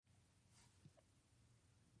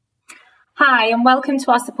Hi, and welcome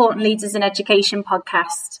to our Supporting Leaders in Education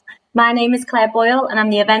podcast. My name is Claire Boyle, and I'm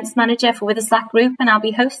the Events Manager for Witherslack Group, and I'll be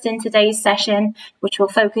hosting today's session, which will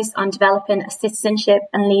focus on developing a citizenship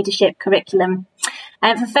and leadership curriculum.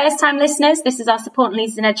 For first-time listeners, this is our Supporting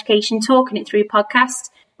Leaders in Education Talking It Through podcast,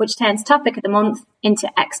 which turns topic of the month into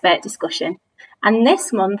expert discussion. And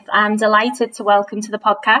this month, I'm delighted to welcome to the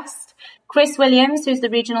podcast Chris Williams, who's the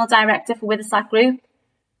Regional Director for Witherslack Group,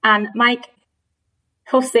 and Mike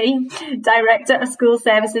Hussey, Director of School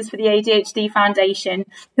Services for the ADHD Foundation,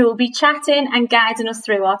 who will be chatting and guiding us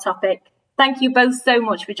through our topic. Thank you both so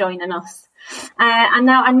much for joining us. And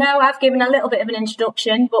now I know I've given a little bit of an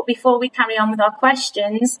introduction, but before we carry on with our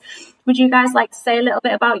questions, would you guys like to say a little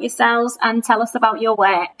bit about yourselves and tell us about your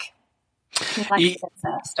work?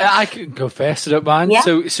 I can go first, I don't mind. Yeah.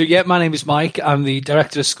 So my name is Mike. I'm the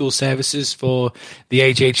Director of School Services for the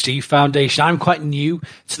ADHD Foundation. I'm quite new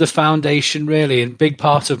to the foundation, really, and a big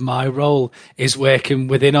part of my role is working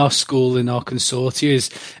within our school in our consortia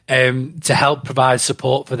to help provide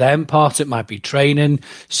support for them. Part of it might be training.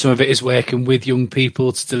 Some of it is working with young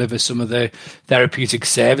people to deliver some of the therapeutic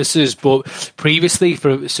services. But previously,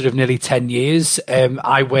 for sort of nearly 10 years,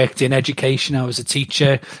 I worked in education. I was a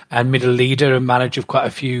teacher and middle leader and manager of quite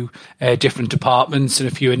a few different departments and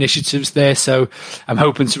a few initiatives there. So I'm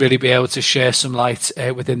hoping to really be able to share some light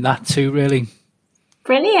within that too, really.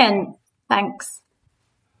 Brilliant. Thanks.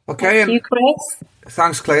 Okay. Thank you, Chris.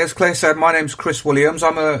 Thanks, Claire. As Claire said, my name's Chris Williams.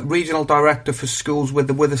 I'm a Regional Director for Schools with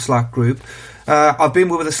the Witherslack Group. I've been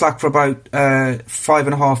with Witherslack for about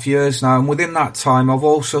 5.5 years now, and within that time I've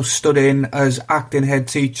also stood in as acting head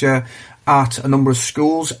teacher at a number of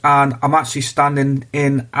schools, and I'm actually standing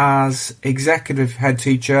in as executive head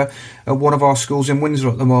teacher at one of our schools in Windsor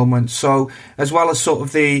at the moment. So as well as sort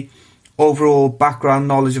of the overall background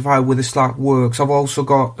knowledge of how Witherslack works, I've also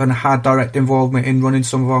got and had direct involvement in running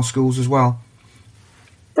some of our schools as well.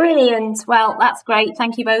 Brilliant. Well, that's great.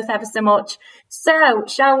 Thank you both ever so much. So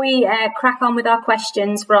shall we crack on with our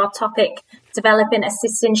questions for our topic, developing a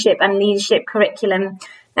citizenship and leadership curriculum?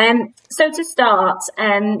 So to start,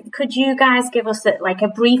 could you guys give us a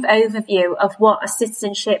brief overview of what a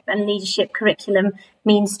citizenship and leadership curriculum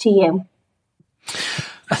means to you?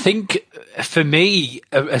 I think for me,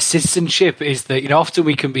 a citizenship is that, often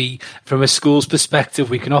we can be, from a school's perspective,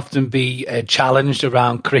 we can often be challenged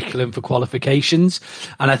around curriculum for qualifications.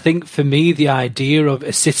 And I think for me, the idea of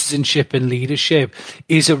a citizenship and leadership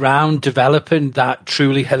is around developing that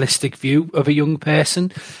truly holistic view of a young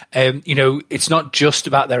person. It's not just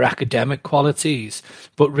about their academic qualities,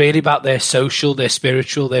 but really about their social, their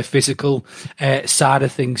spiritual, their physical side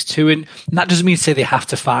of things too. And that doesn't mean to say they have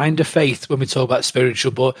to find a faith when we talk about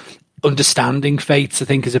spiritual, but understanding faiths, I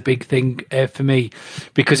think, is a big thing for me,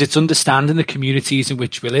 because it's understanding the communities in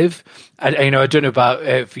which we live. I don't know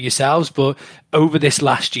about for yourselves, but over this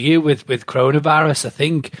last year with coronavirus, I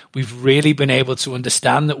think we've really been able to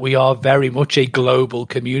understand that we are very much a global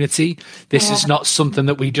community. This is not something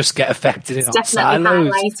that we just get affected in our silos.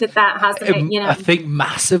 Definitely highlighted that, hasn't it? I think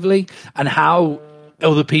massively, and how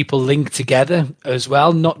other people link together as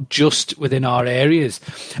well, not just within our areas.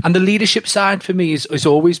 And the leadership side for me has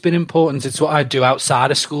always been important. It's what I do outside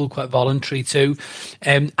of school, quite voluntary too.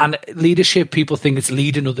 And leadership, people think it's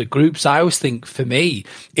leading other groups. I always think for me,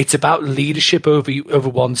 it's about leadership over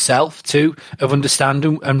oneself too, of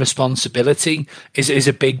understanding and responsibility is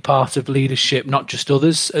a big part of leadership, not just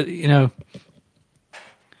others, Yeah,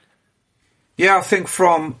 I think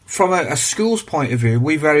from a school's point of view,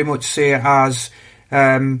 we very much see it as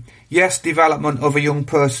development of a young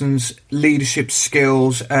person's leadership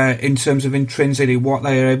skills in terms of intrinsically what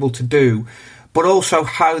they are able to do, but also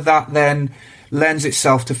how that then lends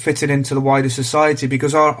itself to fitting into the wider society,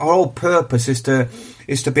 because our whole purpose is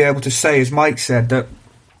to be able to say, as Mike said, that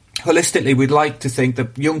holistically we'd like to think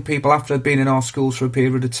that young people, after they've been in our schools for a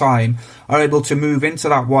period of time, are able to move into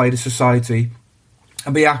that wider society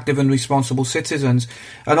and be active and responsible citizens.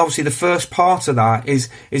 And obviously the first part of that is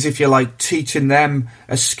if you like, teaching them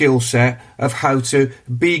a skill set of how to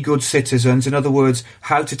be good citizens. In other words,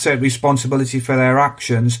 how to take responsibility for their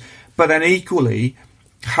actions, but then equally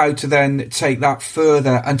how to then take that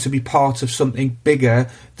further and to be part of something bigger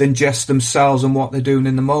than just themselves and what they're doing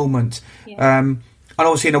in the moment. And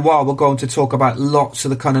obviously in a while we're going to talk about lots of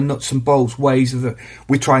the kind of nuts and bolts ways that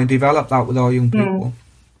we try and develop that with our young people.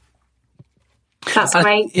 That's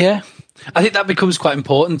great. I think that becomes quite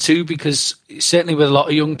important too, because certainly with a lot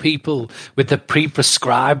of young people, with the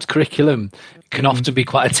pre-prescribed curriculum, can often be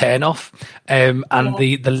quite a turn-off, and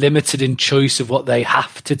the limited in choice of what they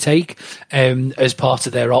have to take as part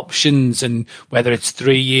of their options, and whether it's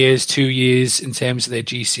 3 years, 2 years in terms of their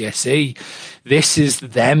GCSE. This is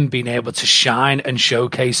them being able to shine and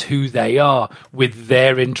showcase who they are with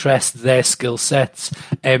their interests, their skill sets,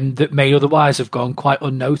 that may otherwise have gone quite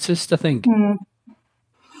unnoticed, I think.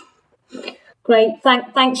 Great,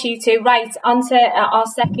 thanks you two. Right, on to our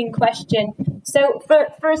second question. So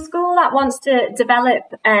for a school that wants to develop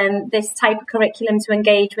this type of curriculum to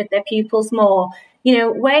engage with their pupils more,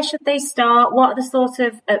 where should they start? What are the sort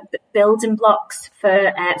of building blocks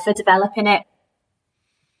for developing it?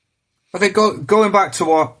 I think going back to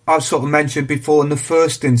what I sort of mentioned before in the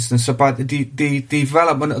first instance about the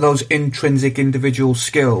development of those intrinsic individual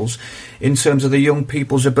skills in terms of the young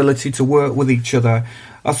people's ability to work with each other,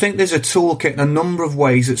 I think there's a toolkit in a number of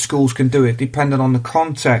ways that schools can do it, depending on the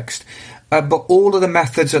context. But all of the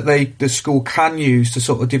methods that the school can use to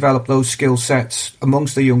sort of develop those skill sets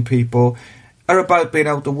amongst the young people are about being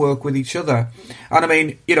able to work with each other. And I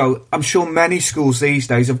mean, I'm sure many schools these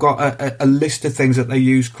days have got a list of things that they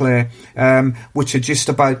use, Claire, which are just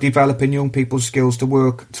about developing young people's skills to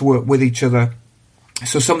work with each other.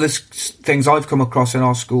 So some of the things I've come across in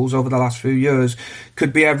our schools over the last few years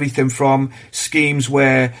could be everything from schemes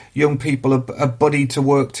where young people are buddied to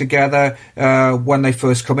work together when they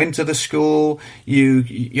first come into the school.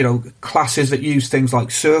 Classes that use things like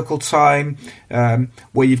circle time,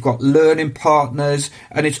 where you've got learning partners,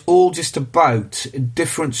 and it's all just about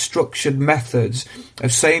different structured methods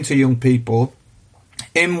of saying to young people,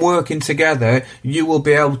 in working together, you will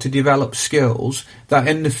be able to develop skills that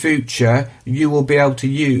in the future you will be able to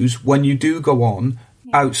use when you do go on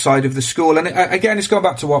outside of the school. And again, it's going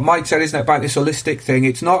back to what Mike said, isn't it, about this holistic thing.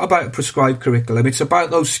 It's not about a prescribed curriculum. It's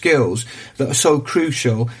about those skills that are so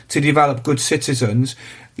crucial to develop good citizens,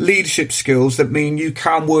 leadership skills that mean you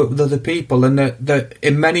can work with other people, and that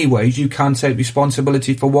in many ways you can take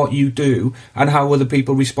responsibility for what you do and how other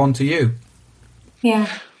people respond to you.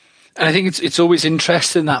 Yeah. And I think it's always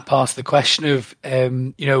interesting, that part of the question of,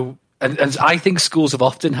 and I think schools have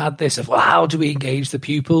often had this of, well, how do we engage the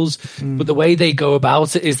pupils? But the way they go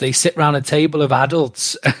about it is they sit around a table of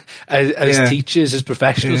adults as teachers, as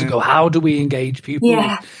professionals, and go, how do we engage pupils?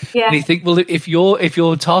 Yeah. And you think, well, if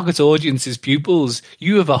your target audience is pupils,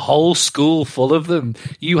 you have a whole school full of them.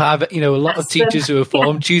 You have, a lot of teachers who are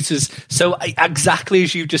form tutors. So exactly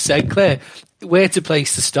as you've just said, Claire, where to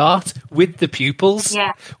place to start with the pupils.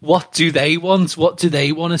 Yeah. What do they want? What do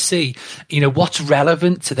they want to see? What's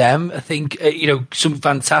relevant to them? I think, some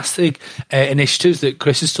fantastic initiatives that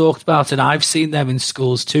Chris has talked about, and I've seen them in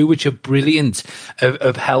schools too, which are brilliant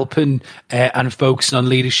of helping and focusing on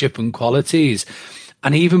leadership and qualities.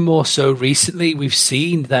 And even more so recently, we've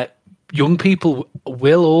seen that young people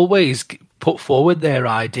will always put forward their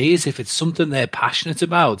ideas if it's something they're passionate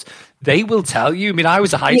about. They will tell you. I mean, I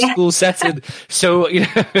was a high school setting, so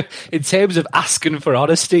in terms of asking for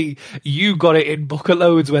honesty, you got it in bucket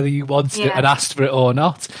loads whether you wanted it and asked for it or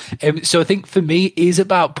not. So I think for me, it is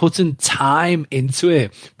about putting time into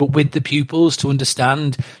it, but with the pupils to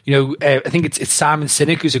understand. I think it's Simon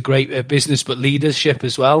Sinek, who's a great business but leadership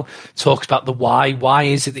as well, talks about the why. Why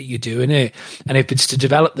is it that you're doing it? And if it's to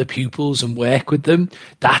develop the pupils and work with them,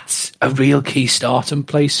 that's a real key starting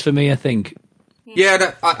place for me, I think.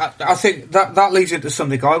 Yeah, I think that leads into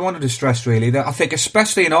something I wanted to stress, really, that I think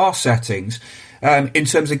especially in our settings, in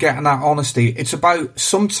terms of getting that honesty, it's about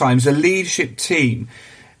sometimes a leadership team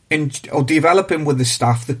or developing with the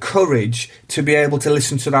staff the courage to be able to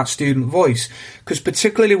listen to that student voice. Because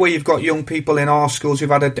particularly where you've got young people in our schools who've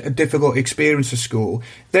had a difficult experience of school,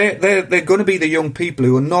 they're going to be the young people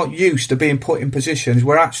who are not used to being put in positions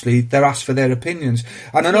where actually they're asked for their opinions.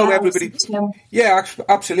 And I know everybody... Yeah,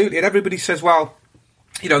 absolutely. And everybody says, well,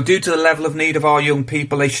 due to the level of need of our young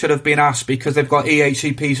people, they should have been asked because they've got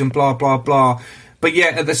EHCPs and blah, blah, blah. But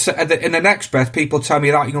yet, in the next breath, people tell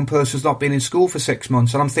me that young person's not been in school for 6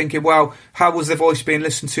 months. And I'm thinking, well, how was their voice being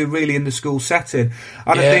listened to really in the school setting?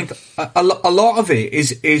 And I think a lot of it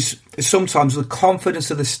is sometimes the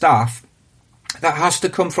confidence of the staff that has to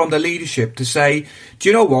come from the leadership to say, do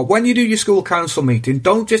you know what? When you do your school council meeting,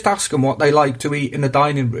 don't just ask them what they like to eat in the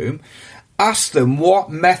dining room. Ask them what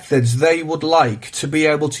methods they would like to be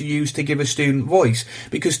able to use to give a student voice.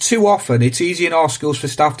 Because too often it's easy in our schools for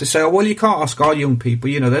staff to say, oh, well, you can't ask our young people,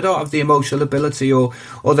 they don't have the emotional ability or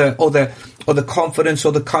the confidence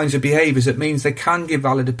or the kinds of behaviours that means they can give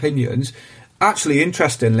valid opinions. Actually,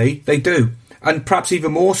 interestingly, they do. And perhaps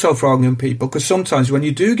even more so for our young people, because sometimes when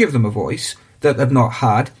you do give them a voice that they've not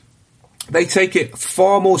had, they take it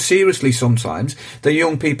far more seriously sometimes than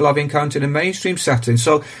young people I've encountered in mainstream settings.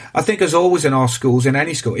 So I think, as always in our schools, in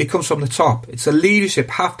any school, it comes from the top. It's the leadership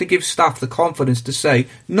have to give staff the confidence to say,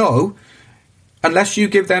 no, unless you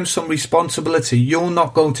give them some responsibility, you're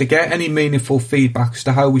not going to get any meaningful feedback as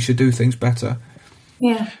to how we should do things better.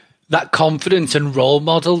 Yeah. That confidence and role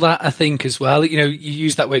model, that I think as well, you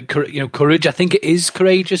use that word, courage. I think it is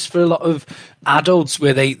courageous for a lot of adults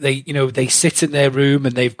where they sit in their room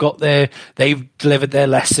and they've delivered their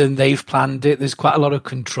lesson, they've planned it. There's quite a lot of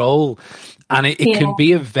control. And it can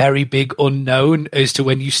be a very big unknown as to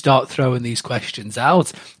when you start throwing these questions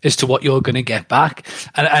out as to what you're going to get back.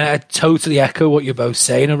 And I totally echo what you're both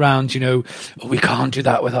saying around, we can't do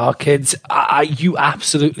that with our kids. You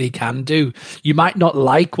absolutely can do. You might not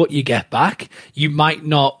like what you get back. You might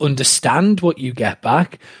not understand what you get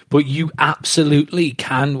back, but you absolutely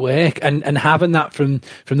can work. And having that from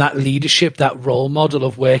that leadership, that role model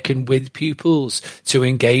of working with pupils to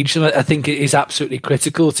engage them, I think it is absolutely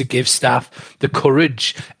critical to give staff the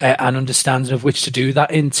courage and understanding of which to do that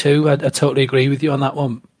in too. I totally agree with you on that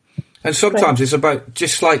one. And sometimes it's about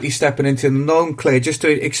just slightly stepping into the known, Claire, just to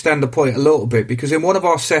extend the point a little bit, because in one of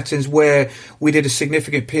our settings where we did a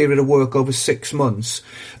significant period of work over 6 months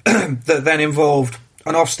that then involved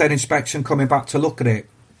an Ofsted inspection coming back to look at it,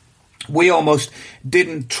 we almost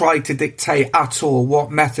didn't try to dictate at all what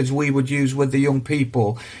methods we would use with the young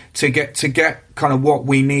people to get kind of what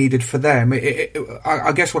we needed for them.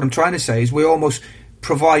 I guess what I'm trying to say is we almost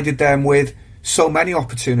provided them with so many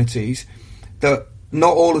opportunities that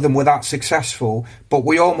not all of them were that successful, but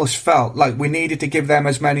we almost felt like we needed to give them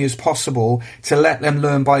as many as possible to let them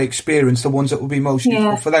learn by experience the ones that would be most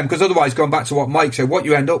useful for them. Because otherwise, going back to what Mike said, what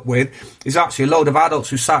you end up with is actually a load of adults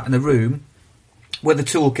who sat in the room with a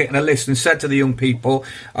toolkit and a list and said to the young people,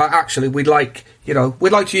 actually, we'd like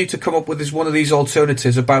you to come up with one of these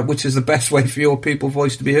alternatives about which is the best way for your people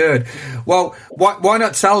voice to be heard. Well, why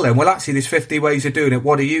not tell them, well, actually, there's 50 ways of doing it.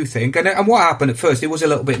 What do you think? And what happened at first, it was a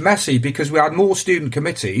little bit messy because we had more student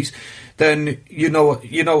committees than you know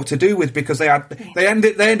what to do with, because they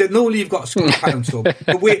ended normally you've got a school council,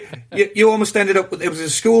 but you almost ended up with, there was a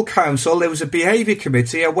school council, there was a behaviour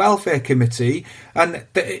committee, a welfare committee, and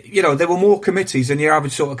there were more committees than your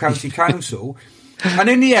average sort of county council. And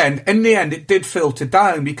in the end, it did filter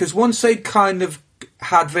down, because once they kind of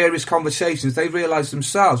had various conversations, they realised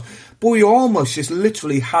themselves, but we almost just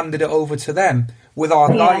literally handed it over to them with our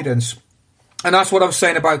guidance. And that's what I was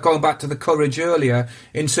saying about going back to the courage earlier,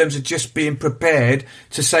 in terms of just being prepared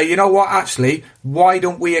to say, you know what, actually, why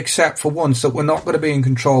don't we accept for once that we're not going to be in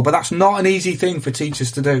control? But that's not an easy thing for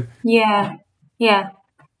teachers to do. Yeah.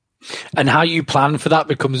 And how you plan for that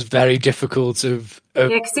becomes very difficult.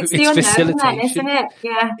 Because it's the unknown then, isn't it?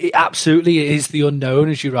 Yeah. It absolutely is the unknown,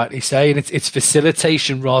 as you rightly say, and it's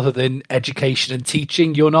facilitation rather than education and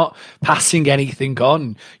teaching. You're not passing anything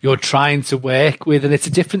on. You're trying to work with, and it's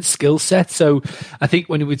a different skill set. So I think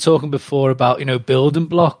when we were talking before about, building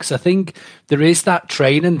blocks, I think there is that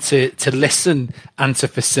training to listen and to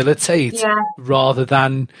facilitate rather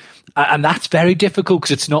than... And that's very difficult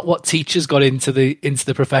because it's not what teachers got into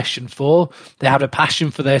the profession for. They had a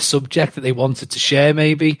passion for their subject that they wanted to share,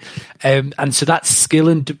 maybe, and so that skill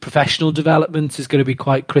and professional development is going to be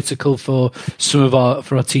quite critical for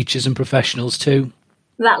our teachers and professionals too.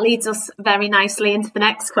 That leads us very nicely into the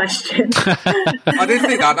next question. I didn't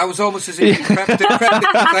think that. That was almost as if you prepped it to say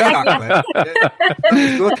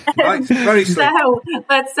that. Good. Right. Very slick. So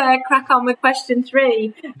let's crack on with question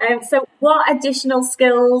 3. So what additional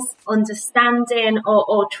skills, understanding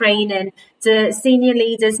or training do senior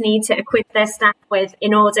leaders need to equip their staff with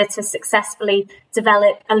in order to successfully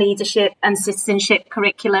develop a leadership and citizenship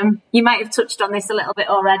curriculum? You might have touched on this a little bit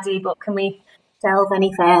already, but can we delve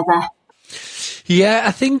any further? Yeah,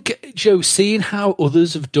 I think, Joe, seeing how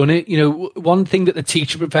others have done it, one thing that the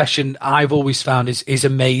teacher profession I've always found is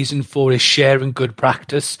amazing for is sharing good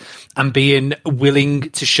practice and being willing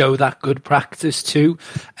to show that good practice too.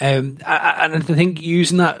 And I think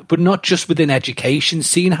using that, but not just within education,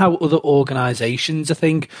 seeing how other organisations, I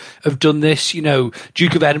think, have done this.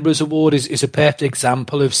 Duke of Edinburgh's award is a perfect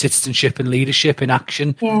example of citizenship and leadership in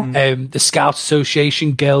action. Yeah. The Scout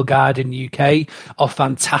Association, Girl Guide in the UK are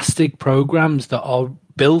fantastic programmes that are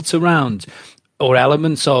built around or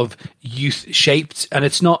elements of youth shaped, and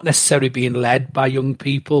it's not necessarily being led by young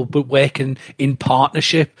people, but working in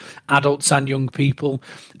partnership, adults and young people,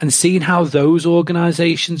 and seeing how those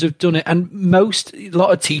organisations have done it. And a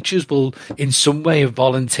lot of teachers will in some way have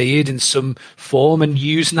volunteered in some form and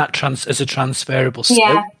using that as a transferable skill.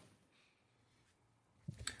 Yeah.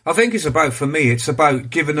 I think it's about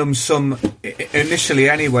giving them some, initially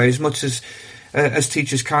anyway, as much as as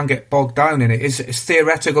teachers can get bogged down in it, is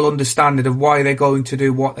theoretical understanding of why they're going to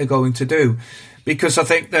do what they're going to do. Because I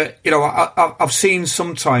think that, I've seen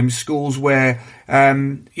sometimes schools where,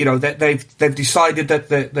 that they've decided that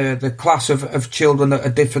the class of children that are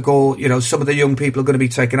difficult, some of the young people are going to be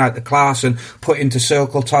taken out of the class and put into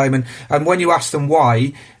circle time. And when you ask them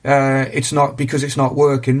why, it's not because it's not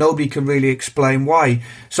working. Nobody can really explain why.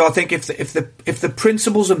 So I think if the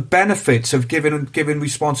principles and benefits of giving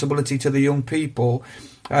responsibility to the young people,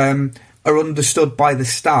 are understood by the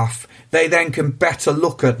staff, they then can better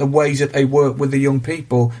look at the ways that they work with the young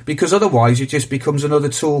people, because otherwise it just becomes another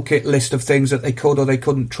toolkit list of things that they could or they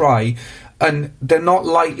couldn't try, and they're not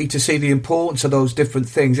likely to see the importance of those different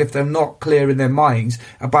things if they're not clear in their minds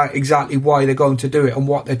about exactly why they're going to do it and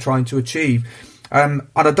what they're trying to achieve. And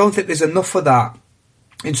I don't think there's enough of that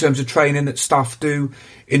in terms of training that staff do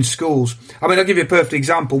in schools. I mean, I'll give you a perfect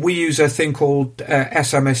example. We use a thing called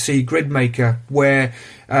SMSC Gridmaker, where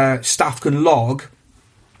staff can log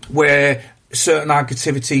where certain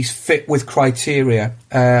activities fit with criteria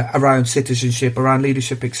around citizenship, around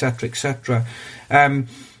leadership, etc., etc.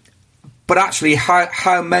 But actually,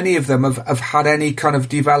 how many of them have had any kind of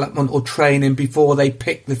development or training before they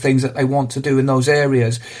pick the things that they want to do in those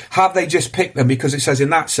areas? Have they just picked them because it says in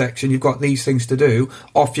that section you've got these things to do,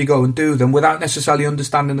 off you go and do them, without necessarily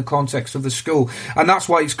understanding the context of the school? And that's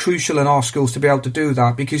why it's crucial in our schools to be able to do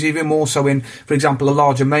that, because even more so in, for example, a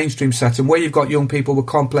larger mainstream setting where you've got young people with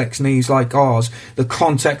complex needs like ours, the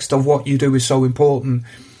context of what you do is so important.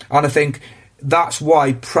 And I think that's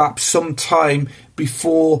why perhaps sometime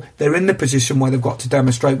before they're in the position where they've got to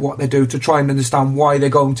demonstrate what they do, to try and understand why they're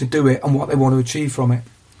going to do it and what they want to achieve from it.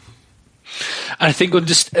 And I think,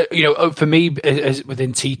 for me, as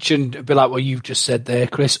within teaching, a bit like what you've just said there,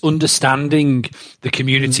 Chris, understanding the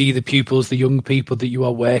community, the pupils, the young people that you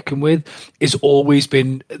are working with has always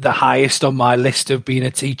been the highest on my list of being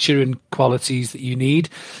a teacher and qualities that you need.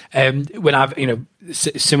 When I've,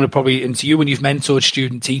 similar probably into you, when you've mentored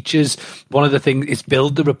student teachers, one of the things is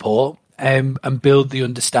build the rapport and build the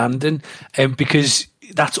understanding, because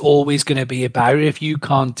that's always going to be a barrier if you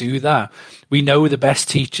can't do that. We know the best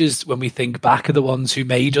teachers, when we think back, are the ones who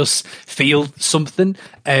made us feel something,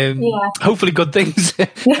 hopefully good things,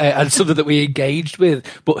 and something that we engaged with,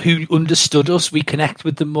 but who understood us. We connect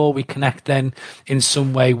with them more. We connect then in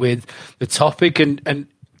some way with the topic. And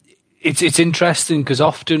it's interesting because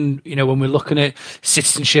often, when we're looking at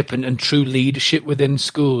citizenship and true leadership within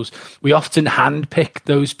schools, we often handpick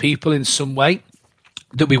those people in some way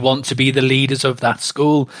that we want to be the leaders of that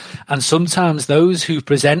school. And sometimes those who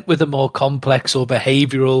present with a more complex or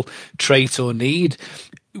behavioural trait or need,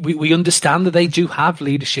 we understand that they do have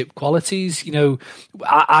leadership qualities.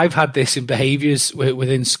 I've had this in behaviours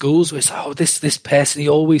within schools where it's, this person, he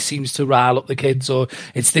always seems to rile up the kids, or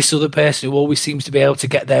it's this other person who always seems to be able to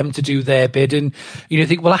get them to do their bidding. You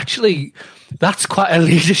think, well, actually, that's quite a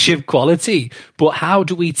leadership quality, but how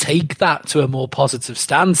do we take that to a more positive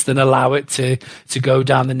stance than allow it to go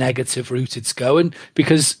down the negative route it's going?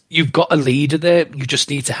 Because you've got a leader there, you just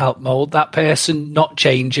need to help mould that person, not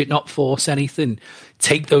change it, not force anything.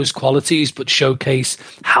 Take those qualities, but showcase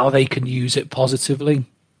how they can use it positively.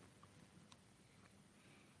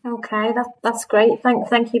 Okay, that's great.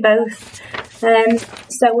 Thank you both. So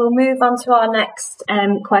we'll move on to our next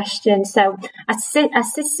question. So a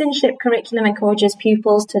citizenship curriculum encourages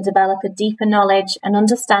pupils to develop a deeper knowledge and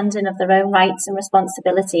understanding of their own rights and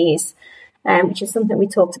responsibilities, which is something we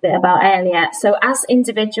talked a bit about earlier. So as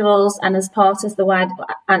individuals and as part of the wider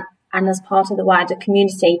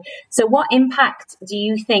community, so what impact do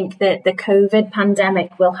you think that the COVID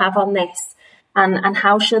pandemic will have on this? And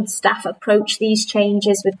how should staff approach these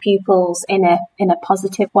changes with pupils in a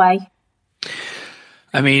positive way?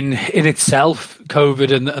 I mean, in itself,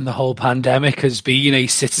 COVID and the whole pandemic has been a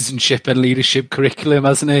citizenship and leadership curriculum,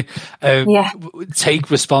 hasn't it? Take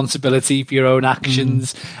responsibility for your own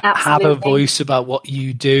actions, have a voice about what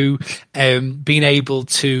you do, being able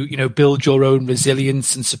to, build your own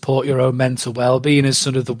resilience and support your own mental well-being as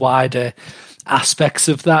sort of the wider aspects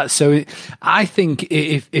of that. So I think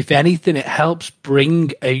if anything, it helps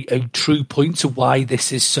bring a true point to why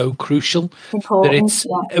this is so crucial. Important,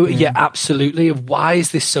 absolutely. Why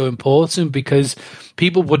is this so important? Because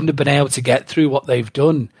people wouldn't have been able to get through what they've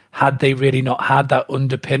done had they really not had that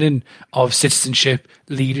underpinning of citizenship,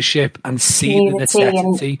 leadership, and seeing the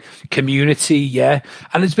necessity, community. Yeah.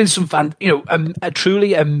 And there's been some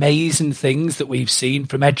truly amazing things that we've seen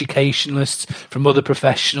from educationalists, from other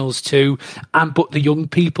professionals too, but the young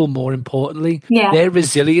people, more importantly, their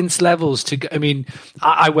resilience levels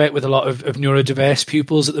I work with a lot of neurodiverse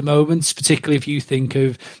pupils at the moment, particularly if you think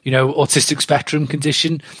of, autistic spectrum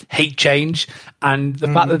condition, hate change, and the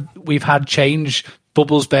fact that we've had change,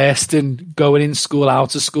 bubbles bursting, going in school,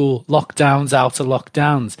 out of school, lockdowns, out of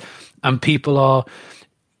lockdowns, and people are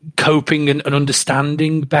coping and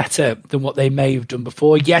understanding better than what they may have done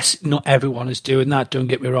before. Yes, not everyone is doing that, don't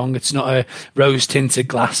get me wrong. It's not a rose-tinted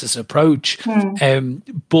glasses approach.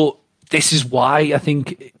 But this is why I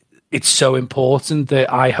think it's so important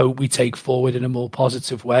that I hope we take forward in a more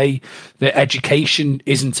positive way, that education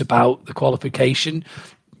isn't about the qualification.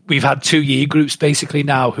 We've had 2 year groups basically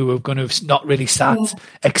now who are going to have not really sat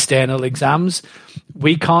external exams.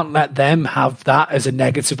 We can't let them have that as a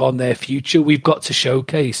negative on their future. We've got to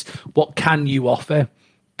showcase what can you offer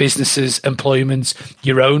businesses, employments,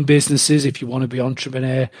 your own businesses if you want to be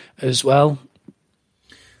entrepreneur as well.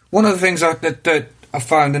 One of the things that I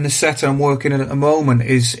found in the setting I'm working in at the moment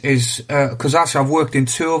is because actually I've worked in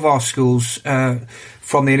 2 of our schools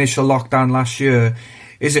from the initial lockdown last year,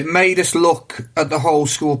 is it made us look at the whole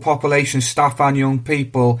school population, staff and young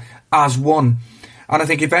people, as one. And I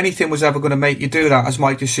think if anything was ever going to make you do that, as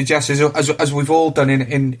Mike just suggested, as we've all done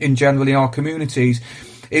in generally our communities,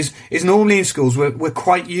 is normally in schools we're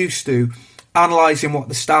quite used to analysing what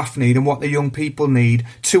the staff need and what the young people need,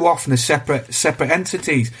 too often as separate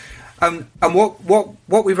entities. And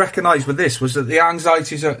what we recognised with this was that the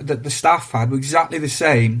anxieties that the staff had were exactly the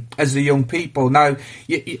same as the young people. Now,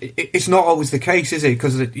 it's not always the case, is it?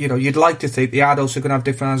 Because you'd like to think the adults are going to have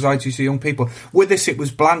different anxieties to young people. With this, it was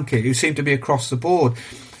blanket. It seemed to be across the board.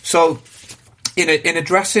 So, in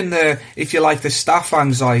addressing the staff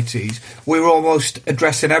anxieties, we were almost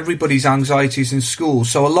addressing everybody's anxieties in school.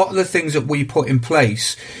 So, a lot of the things that we put in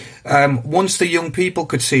place, once the young people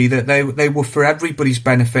could see that they were for everybody's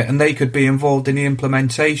benefit and they could be involved in the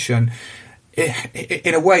implementation,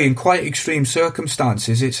 in a way, in quite extreme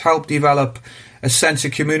circumstances, it's helped develop a sense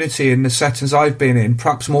of community in the settings I've been in,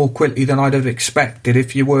 perhaps more quickly than I'd have expected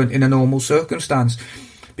if you weren't in a normal circumstance.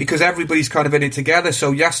 Because everybody's kind of in it together.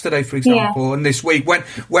 So yesterday, for example, and this week, when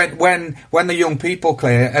the young people,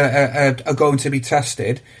 Claire, are going to be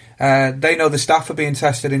tested, they know the staff are being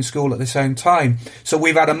tested in school at the same time. So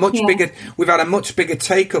we've had a much bigger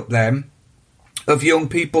take up then of young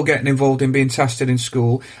people getting involved in being tested in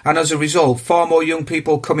school, and as a result, far more young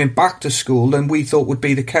people coming back to school than we thought would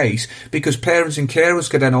be the case, because parents and carers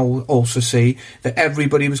could then also see that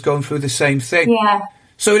everybody was going through the same thing. Yeah.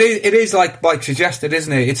 So it is like Mike suggested,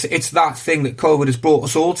 isn't it? It's that thing that COVID has brought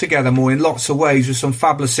us all together more in lots of ways, with some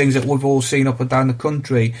fabulous things that we've all seen up and down the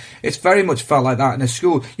country. It's very much felt like that in a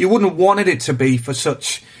school. You wouldn't have wanted it to be for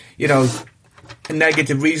such,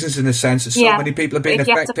 negative reasons, in a sense that so many people are being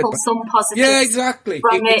affected. You have to pull some positives exactly.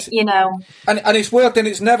 from it. And it's worked, and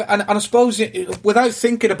it's never, and I suppose without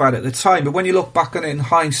thinking about it at the time, but when you look back on it in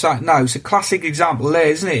hindsight now, it's a classic example there,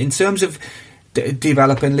 isn't it, in terms of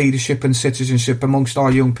developing leadership and citizenship amongst our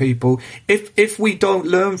young people. If we don't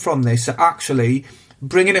learn from this, actually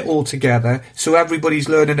bringing it all together so everybody's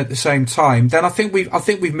learning at the same time, then I think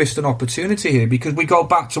we've missed an opportunity here, because we go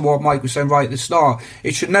back to what Mike was saying right at the start.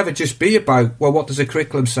 It should never just be about, well, what does the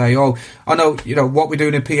curriculum say? Oh, I know, what we're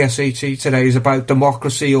doing in PSHE today is about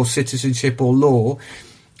democracy or citizenship or law.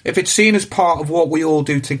 If it's seen as part of what we all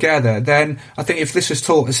do together, then I think if this has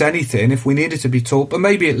taught us anything, if we needed to be taught, but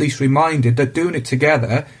maybe at least reminded that doing it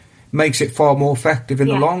together makes it far more effective in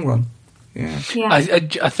the long run. Yeah.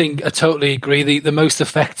 I think I totally agree. The most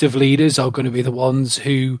effective leaders are going to be the ones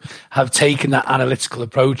who have taken that analytical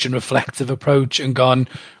approach and reflective approach and gone,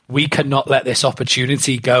 we cannot let this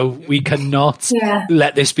opportunity go. We cannot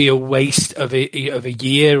let this be a waste of a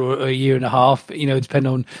year or a year and a half,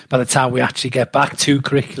 depending on by the time we actually get back, 2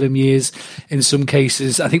 curriculum years in some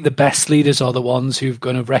cases. I think the best leaders are the ones who've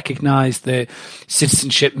going to recognise that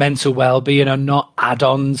citizenship, mental well-being are not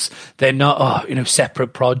add-ons. They're not,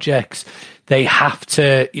 separate projects. They have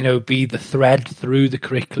to, be the thread through the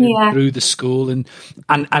curriculum, through the school. And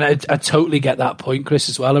I totally get that point, Chris,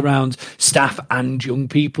 as well, around staff and young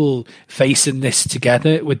people facing this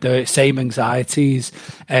together with the same anxieties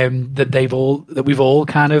that we've all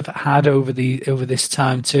kind of had over this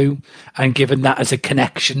time too, and given that as a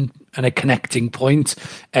connection and a connecting point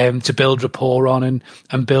to build rapport on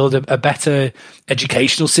and build a better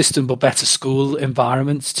educational system, but better school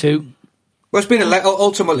environments too. Well, it's been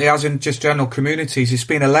ultimately, as in just general communities, it's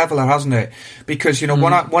been a leveler, hasn't it? Because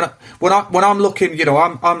when I'm looking,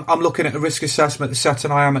 I'm looking at a risk assessment, the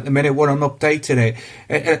setting I am at the minute, when I'm updating it,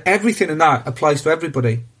 everything in that applies to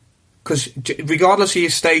everybody. Because regardless of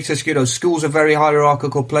your status, schools are very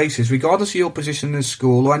hierarchical places. Regardless of your position in the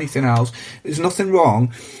school or anything else, there's nothing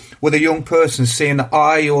wrong with a young person seeing that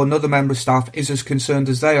I or another member of staff is as concerned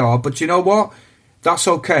as they are. But you know what? That's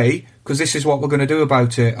okay, because this is what we're going to do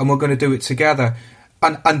about it, and we're going to do it together.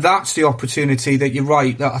 And that's the opportunity that you're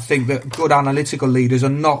right, that I think that good analytical leaders are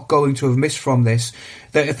not going to have missed from this.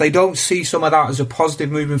 That if they don't see some of that as a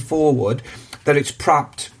positive moving forward, that it's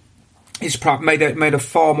perhaps made a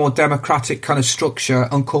far more democratic kind of structure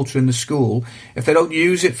and culture in the school. If they don't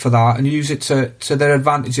use it for that and use it to their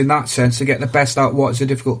advantage in that sense, to get the best out of what is a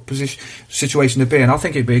difficult situation to be in, I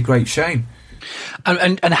think it'd be a great shame.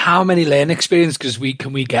 And how many learning experience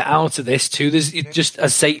can we get out of this too? There's just,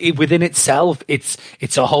 as I say, within itself, it's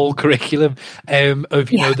a whole curriculum of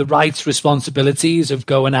the rights, responsibilities of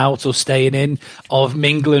going out or staying in, of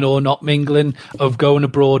mingling or not mingling, of going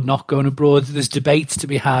abroad, not going abroad. There's debates to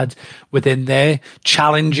be had within there,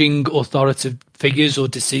 challenging authoritative figures or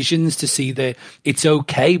decisions to see that it's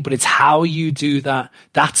okay, but it's how you do that.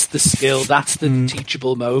 That's the skill. That's the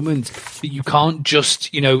teachable moment. That you can't just,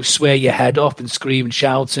 swear your head off and scream and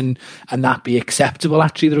shout and that be acceptable.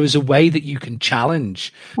 Actually, there is a way that you can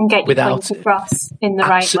challenge and get your point across in the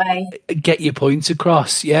right way. Get your point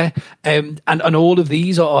across, yeah. And all of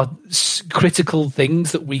these are critical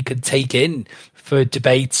things that we could take in for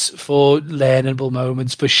debates, for learnable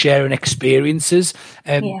moments, for sharing experiences.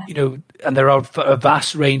 And there are a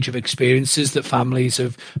vast range of experiences that families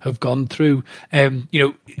have gone through.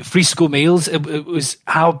 Free school meals, it was,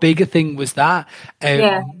 how big a thing was that?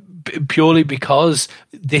 Purely because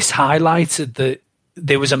this highlighted that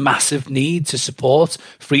there was a massive need to support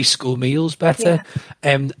free school meals better,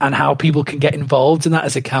 and how people can get involved in that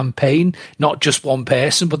as a campaign, not just one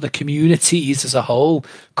person, but the communities as a whole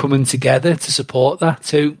coming together to support that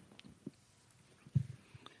too.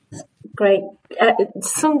 Great.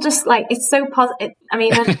 It's so positive. I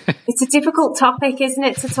mean, it's a difficult topic, isn't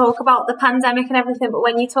it, to talk about the pandemic and everything, but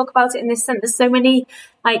when you talk about it in this sense, there's so many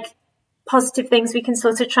positive things we can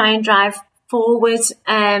sort of try and drive forward.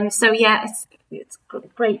 It's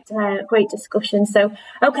great discussion. So,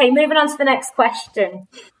 okay, moving on to the next question.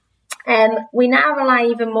 We now rely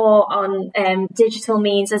even more on digital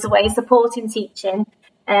means as a way of supporting teaching.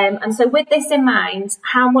 And so with this in mind,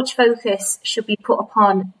 how much focus should be put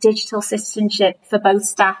upon digital citizenship for both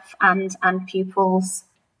staff and pupils?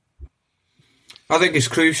 I think it's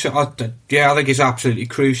crucial. I think it's absolutely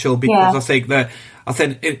crucial, because I think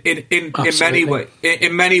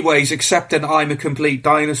in many ways, except that I'm a complete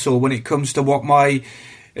dinosaur when it comes to what my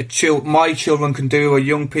children can do or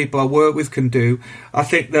young people I work with can do. I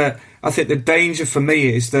think the danger for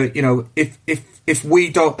me is that if we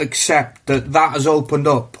don't accept that has opened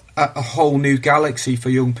up a whole new galaxy for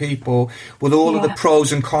young people with all of the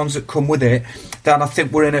pros and cons that come with it, then I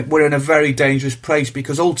think we're in a very dangerous place,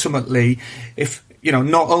 because ultimately,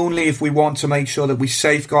 not only if we want to make sure that we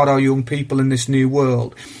safeguard our young people in this new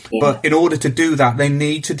world, but in order to do that, they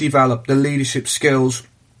need to develop the leadership skills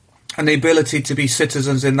and the ability to be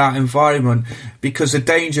citizens in that environment, because the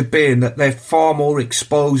danger being that they're far more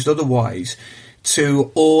exposed otherwise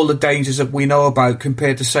to all the dangers that we know about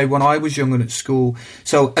compared to, say, when I was young and at school.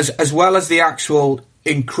 So as well as the actual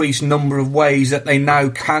increased number of ways that they now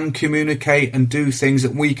can communicate and do things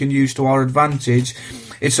that we can use to our advantage,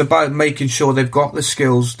 it's about making sure they've got the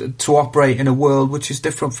skills to operate in a world which is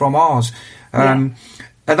different from ours. And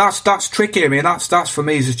that's tricky. I mean, that's for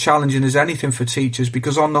me as challenging as anything for teachers,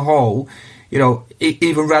 because on the whole,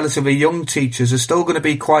 even relatively young teachers are still going to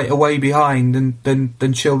be quite a way behind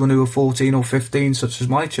than children who are 14 or 15, such as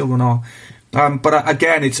my children are. But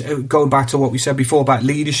again, it's going back to what we said before about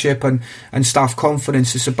leadership and staff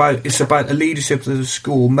confidence. It's about the leadership of the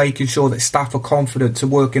school, making sure that staff are confident to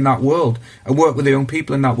work in that world and work with the young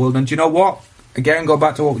people in that world. And do you know what? Again, go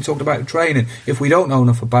back to what we talked about in training. If we don't know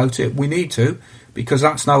enough about it, we need to, because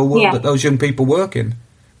that's now a world that those young people work in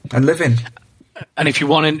and live in. And if you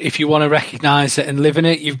want to recognise it and live in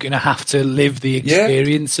it, you're going to have to live the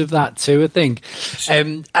experience of that too, I think.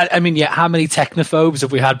 I mean, how many technophobes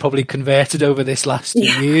have we had probably converted over this last 2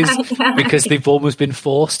 years because they've almost been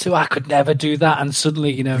forced to? I could never do that, and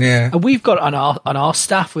suddenly, and we've got on our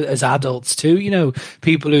staff as adults too,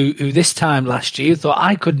 people who this time last year thought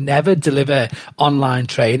I could never deliver online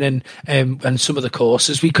training and some of the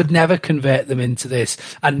courses, we could never convert them into this,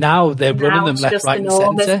 and now they're running them left, right, and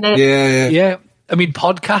centre. Yeah. I mean,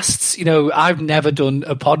 podcasts, I've never done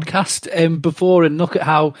a podcast before, and look at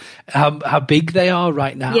how big they are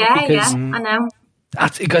right now. Yeah, I know.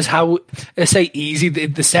 That's because how, I say easy,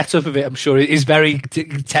 the setup of it, I'm sure, is very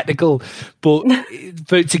technical, but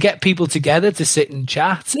to get people together to sit and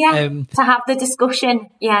chat. To have the discussion,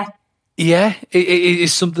 yeah. Yeah, it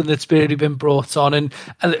is something that's really been brought on. And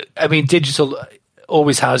I mean, digital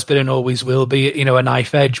always has been and always will be, a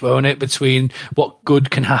knife edge, won't it, between what good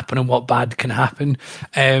can happen and what bad can happen.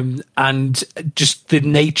 And just the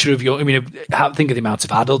nature of think of the amount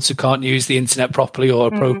of adults who can't use the internet properly or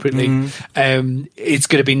appropriately. It's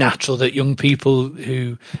going to be natural that young people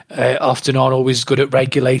who often aren't always good at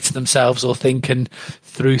regulating themselves or thinking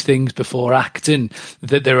through things before acting,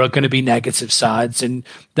 that there are going to be negative sides, and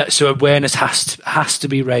that so awareness has to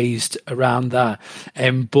be raised around that.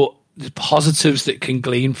 But the positives that can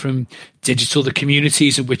glean from digital, the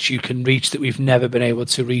communities in which you can reach that we've never been able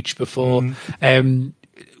to reach before. There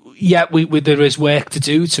is work to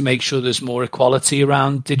do to make sure there's more equality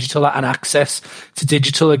around digital and access to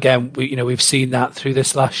digital. Again, we've seen that through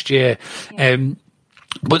this last year.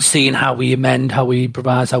 But seeing how we amend, how we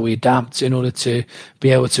improvise, how we adapt in order to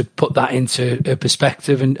be able to put that into a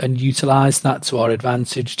perspective and utilise that to our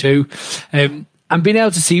advantage too. And being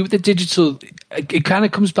able to see with the digital, it kind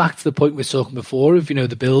of comes back to the point we were talking before of,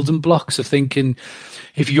 the building blocks of thinking,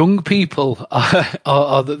 if young people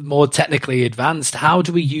are the more technically advanced, how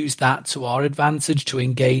do we use that to our advantage to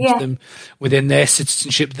engage them within their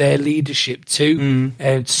citizenship, their leadership too,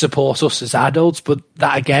 and to support us as adults? But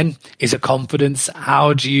that again is a confidence.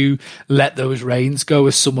 How do you let those reins go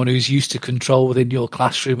as someone who's used to control within your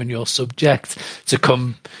classroom and your subject to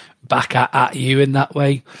come back at you in that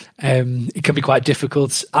way? It can be quite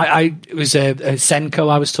difficult. It was a Senko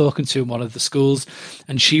I was talking to in one of the schools,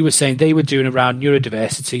 and she was saying they were doing around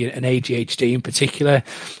neurodiversity and ADHD in particular,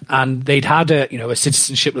 and they'd had a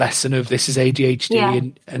citizenship lesson of this is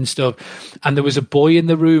ADHD and stuff, and there was a boy in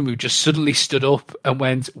the room who just suddenly stood up and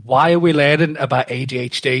went, "Why are we learning about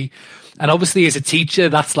ADHD?" And obviously, as a teacher,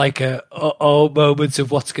 that's like a moment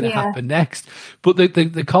of what's going to happen next. But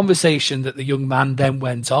the conversation that the young man then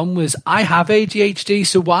went on was, I have ADHD,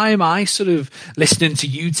 so why am I sort of listening to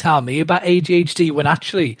you tell me about ADHD when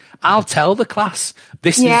actually I'll tell the class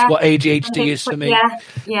this is what ADHD is for me,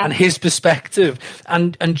 and his perspective.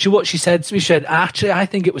 And what she said to me, she said, actually, I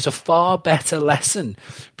think it was a far better lesson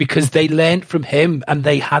because they learned from him and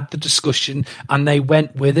they had the discussion and they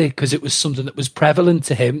went with it because it was something that was prevalent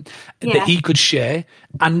to him that he could share,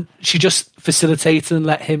 and she just facilitated and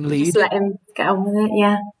let him lead. Just let him get on with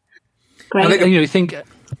it, Great. I think I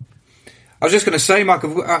was just going to say, Mark,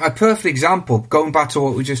 a perfect example, going back to what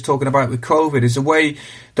we were just talking about with COVID, is the way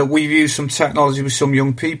that we've used some technology with some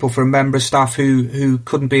young people for a member of staff who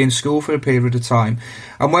couldn't be in school for a period of time.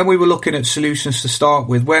 And when we were looking at solutions to start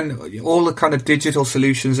with, when all the kind of digital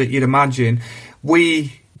solutions that you'd imagine,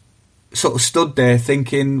 we sort of stood there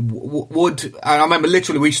thinking, and I remember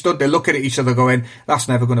literally we stood there looking at each other going, that's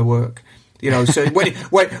never going to work. So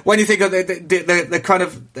when you think of the kind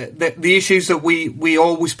of the issues that we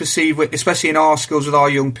always perceive, especially in our schools with our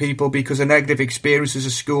young people, because of negative experiences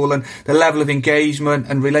at school and the level of engagement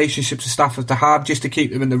and relationships the staff have to have just to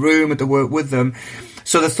keep them in the room and to work with them.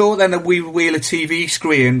 So the thought then that we wheel a TV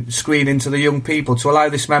screen into the young people to allow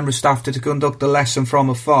this member of staff to conduct the lesson from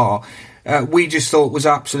afar, we just thought was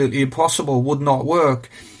absolutely impossible, would not work.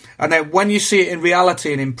 And then when you see it in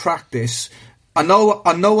reality and in practice, I know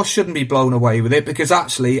I shouldn't be blown away with it because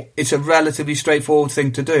actually it's a relatively straightforward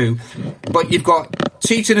thing to do. But you've got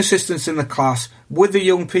teaching assistants in the class with the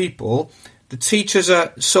young people. The teachers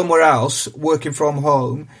are somewhere else working from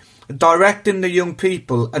home, directing the young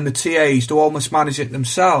people and the TAs to almost manage it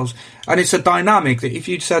themselves. And it's a dynamic that if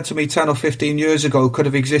you'd said to me 10 or 15 years ago could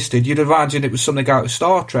have existed, you'd imagine it was something out of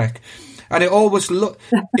Star Trek. And it always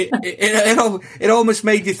it almost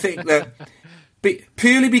made you think that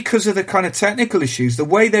purely because of the kind of technical issues, the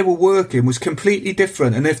way they were working was completely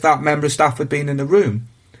different. And if that member of staff had been in the room,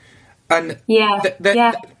 and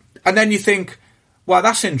and then you think, well,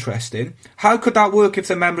 that's interesting. How could that work if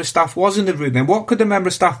the member of staff was in the room? Then what could the member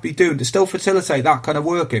of staff be doing to still facilitate that kind of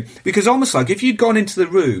working? Because almost like if you'd gone into the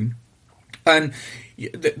room and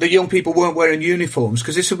the young people weren't wearing uniforms,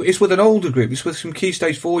 because it's with an older group, it's with some Key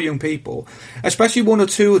Stage 4 young people, especially one or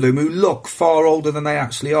two of them who look far older than they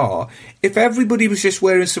actually are. If everybody was just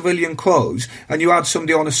wearing civilian clothes and you had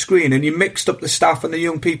somebody on a screen and you mixed up the staff and the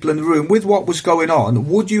young people in the room with what was going on,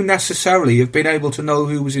 would you necessarily have been able to know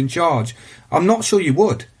who was in charge? I'm not sure you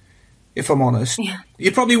would. if I'm honest. Yeah.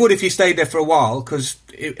 You probably would if you stayed there for a while, because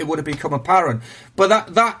it would have become apparent.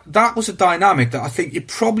 But that was a dynamic that I think you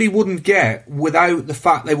probably wouldn't get without the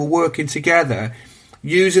fact they were working together,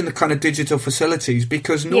 using the kind of digital facilities,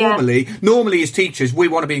 because normally as teachers, we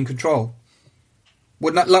want to be in control.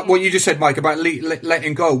 Wouldn't that, like what you just said, Mike, about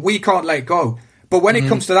letting go? We can't let go. But when it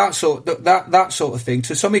comes to that sort of thing,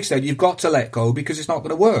 to some extent, you've got to let go, because it's not going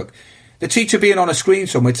to work. The teacher being on a screen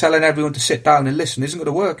somewhere telling everyone to sit down and listen isn't going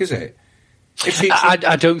to work, is it?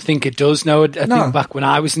 I don't think it does. No, I think back when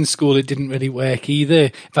I was in school, it didn't really work either.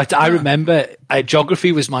 In fact, I remember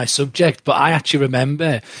geography was my subject, but I actually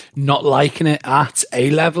remember not liking it at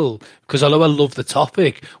A level, because although I loved the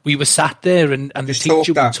topic, we were sat there and the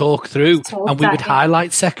teacher would talk through and we would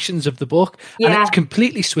highlight sections of the book, and it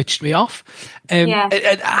completely switched me off. And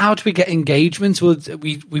how do we get engagement? Well,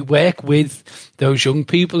 we work with those young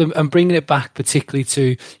people and bringing it back particularly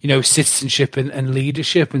to, citizenship and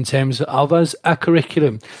leadership in terms of us, our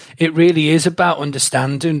curriculum. It really is about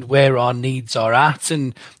understanding where our needs are at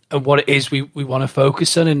and what it is we want to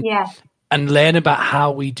focus on and learn about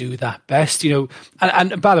how we do that best,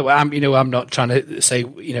 And by the way, I'm not trying to say,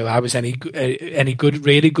 I was any good,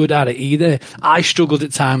 really good at it either. I struggled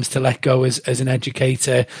at times to let go as an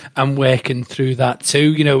educator and working through that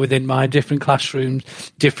too, within my different classrooms,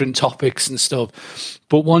 different topics and stuff.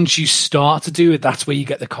 But once you start to do it, that's where you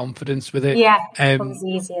get the confidence with it. Yeah, it becomes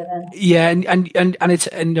easier then. Yeah,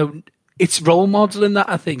 and it's role modeling that,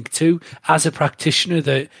 I think, too, as a practitioner,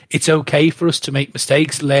 that it's okay for us to make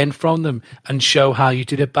mistakes, learn from them, and show how you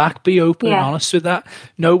did it back. Be open and honest with that.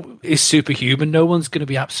 No, it's superhuman. No one's going to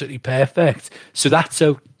be absolutely perfect. So that's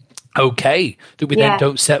okay that we then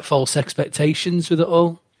don't set false expectations with it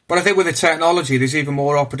all. But I think with the technology, there's even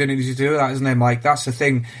more opportunity to do that, isn't there, Mike? That's the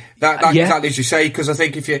thing. Exactly as you say, because I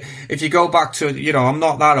think if you go back to, I'm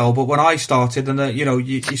not that old, but when I started, and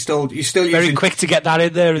you still using, very quick to get that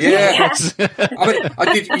in there.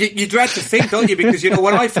 I mean, you dread to think, don't you? Because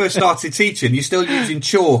when I first started teaching, you're still using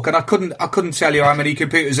chalk, and I couldn't tell you how many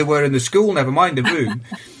computers there were in the school, never mind the room.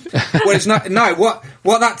 Whereas now, what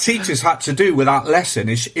that teacher's had to do with that lesson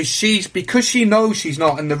is she's, because she knows she's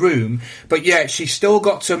not in the room, but yet she's still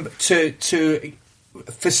got to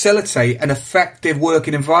facilitate an effective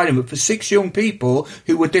working environment for 6 young people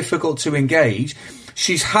who were difficult to engage.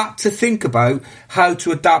 She's had to think about how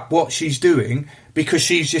to adapt what she's doing, because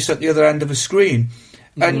she's just at the other end of a screen.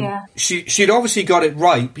 And she'd obviously got it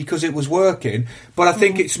right because it was working, but I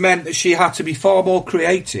think it's meant that she had to be far more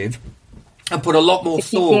creative and put a lot more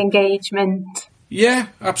thought. The engagement. Yeah,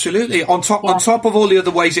 absolutely. On top of all the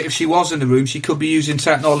other ways that if she was in the room, she could be using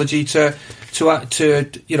technology to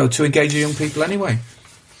engage the young people anyway.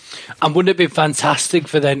 And wouldn't it be fantastic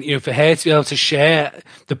for her to be able to share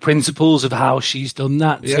the principles of how she's done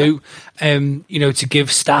that too? To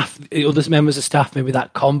give staff, other members of staff, maybe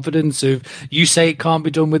that confidence of, you say it can't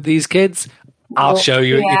be done with these kids, I'll show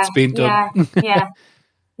you it's been done.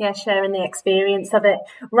 Yeah, sharing the experience of it.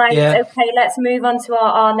 Right, okay, let's move on to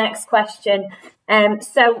our next question.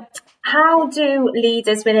 So how do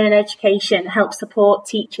leaders within education help support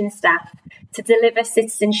teaching staff to deliver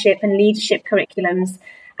citizenship and leadership curriculums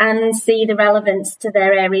and see the relevance to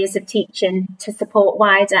their areas of teaching to support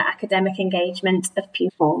wider academic engagement of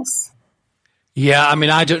pupils? Yeah, I mean,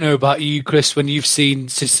 I don't know about you, Chris, when you've seen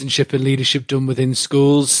citizenship and leadership done within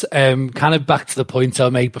schools, kind of back to the point I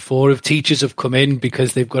made before of teachers have come in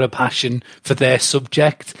because they've got a passion for their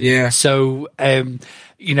subject. Yeah. So, again,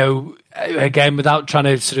 without trying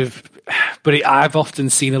to sort of, but I've often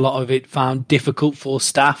seen a lot of it found difficult for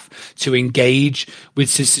staff to engage with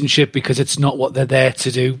citizenship because it's not what they're there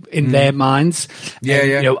to do in their minds.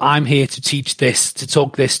 I'm here to teach this, to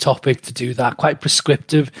talk this topic, to do that, quite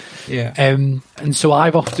prescriptive. Yeah. And so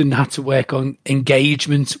I've often had to work on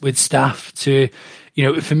engagement with staff to,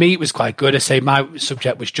 for me, it was quite good. I say my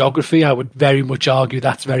subject was geography. I would very much argue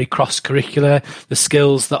that's very cross-curricular. The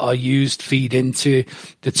skills that are used feed into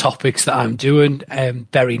the topics that I'm doing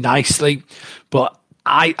very nicely. But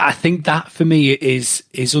I think that for me is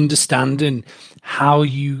understanding how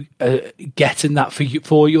you get in that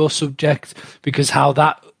for your subject, because how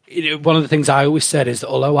that. One of the things I always said is that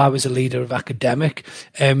although I was a leader of academic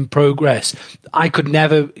progress, I could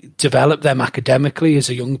never develop them academically as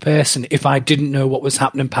a young person if I didn't know what was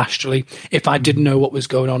happening pastorally, if I didn't know what was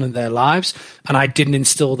going on in their lives, and I didn't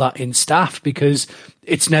instill that in staff, because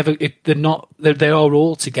they are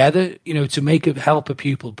all together. To help a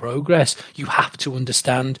pupil progress, you have to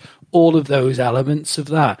understand all of those elements of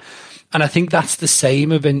that. And I think that's the same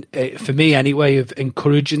for me anyway, of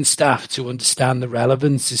encouraging staff to understand the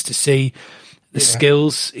relevance, is to see the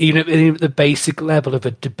skills, even at the basic level of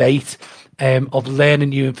a debate, of learning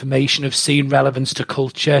new information, of seeing relevance to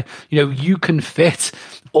culture. You can fit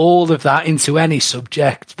all of that into any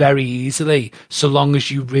subject very easily, so long as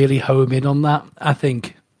you really home in on that, I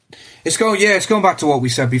think. It's going back to what we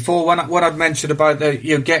said before. When I'd mentioned about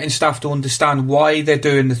getting staff to understand why they're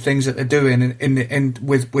doing the things that they're doing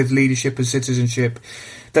with leadership and citizenship,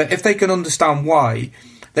 that if they can understand why,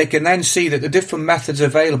 they can then see that the different methods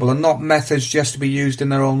available are not methods just to be used in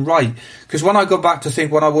their own right. Because when I go back to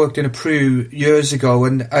think when I worked in a Peru years ago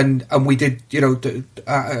and we did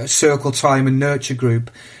circle time and nurture group,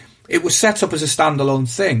 it was set up as a standalone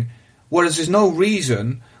thing. Whereas there's no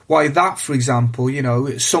reason why that, for example,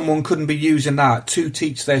 someone couldn't be using that to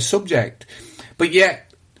teach their subject. But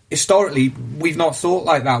yet, historically, we've not thought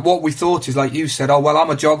like that. What we thought is, like you said, I'm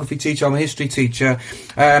a geography teacher, I'm a history teacher,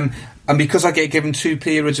 and because I get given 2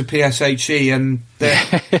 periods of PSHE, and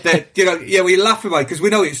we laugh about it because we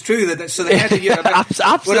know it's true. So the head of year,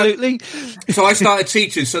 absolutely. So I started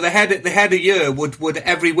teaching. So the head of year would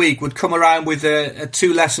every week would come around with a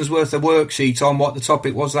 2 lessons worth of worksheets on what the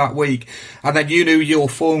topic was that week, and then you knew your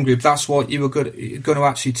form group. That's what you were going to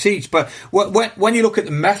actually teach. But when you look at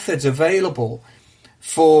the methods available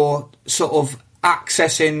for sort of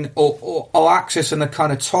accessing or accessing the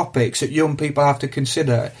kind of topics that young people have to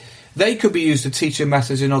consider, they could be used to teaching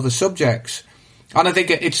methods in other subjects. And I think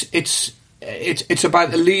it's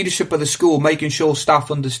about the leadership of the school making sure staff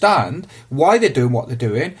understand why they're doing what they're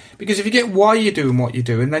doing. Because if you get why you're doing what you're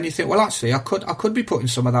doing, then you think, well, actually, I could be putting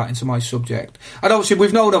some of that into my subject. And obviously,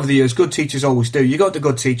 we've known over the years, good teachers always do. You got the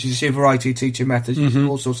good teachers, you see a variety of teaching methods,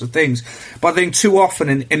 all sorts of things. But I think too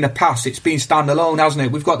often in the past, it's been standalone, hasn't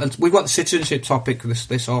it? We've got the citizenship topic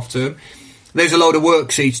this half term. There's a load of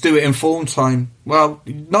worksheets, do it in form time. Well,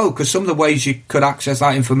 no, because some of the ways you could access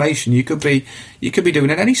that information, you could be doing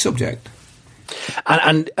in any subject.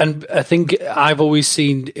 And I think I've always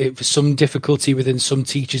seen some difficulty within some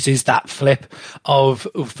teachers is that flip of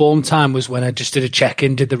form time was when I just did a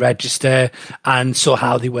check-in, did the register and saw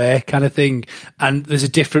how they were kind of thing. And there's a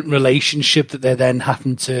different relationship that they're then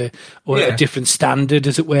having to, or a different standard,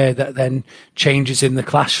 as it were, that then changes in the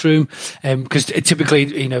classroom. Because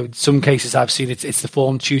typically, some cases I've seen it's the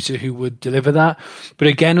form tutor who would deliver that. But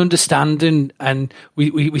again, understanding, and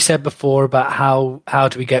we said before about how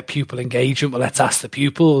do we get pupil engagement? Well, let's ask the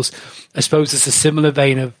pupils. I suppose it's a similar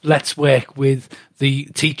vein of let's work with the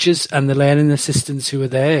teachers and the learning assistants who are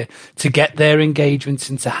there to get their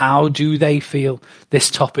engagements into how do they feel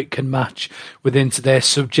this topic can match into their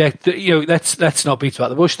subject. Let's not beat about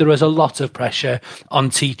the bush. There is a lot of pressure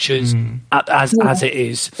on teachers as it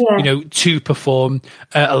is, to perform.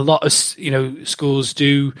 A lot of schools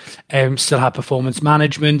do still have performance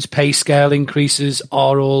management. Pay scale increases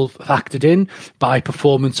are all factored in by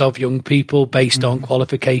performance of young people based on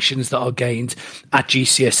qualifications that are gained at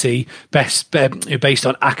GCSE, based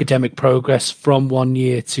on academic progress from one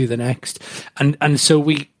year to the next. And so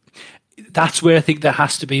that's where I think there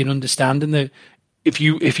has to be an understanding that if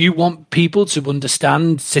you want people to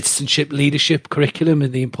understand citizenship, leadership, curriculum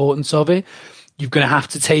and the importance of it, you're going to have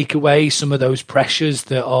to take away some of those pressures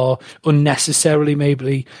that are unnecessarily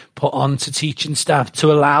maybe put onto teaching staff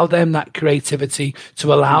to allow them that creativity,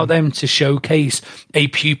 to allow them to showcase a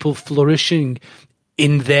pupil flourishing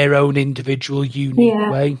in their own individual,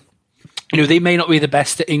 unique way. They may not be the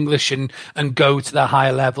best at English and go to the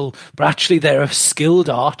higher level, but actually they're a skilled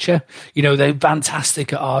archer. They're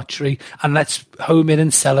fantastic at archery, and let's home in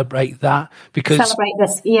and celebrate that. Because celebrate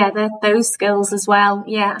this, those skills as well.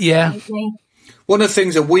 Yeah. One of the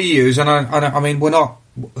things that we use, and I mean,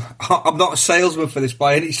 I'm not a salesman for this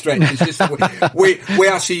by any stretch. It's just that we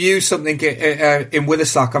actually use something in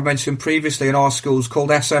Witherslack I've mentioned previously in our schools called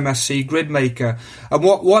SMSC Gridmaker. And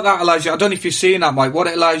what that allows you, I don't know if you've seen that, Mike, what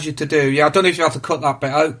it allows you to do. I don't know if you have to cut that bit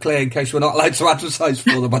out, Claire, in case we're not allowed to advertise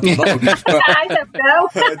for them. I don't know. But, I don't know.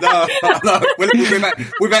 No.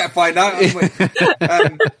 We better find out, haven't we?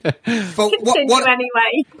 Continue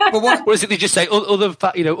anyway. But what does it? They just say other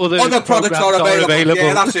products are available.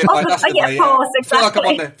 Yeah, that's it. Right, that's the way. Of course, exactly.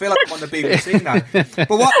 I feel like I'm on the BBC now.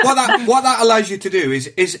 But what that allows you to do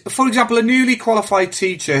is, for example, a newly qualified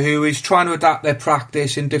teacher who is trying to adapt their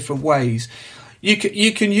practice in different ways, you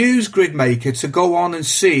can use Gridmaker to go on and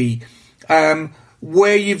see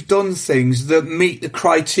where you've done things that meet the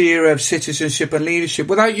criteria of citizenship and leadership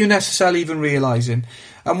without you necessarily even realising.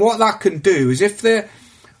 And what that can do is if they're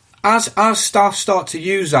as staff start to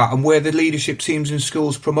use that, and where the leadership teams in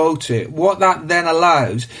schools promote it, what that then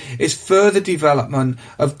allows is further development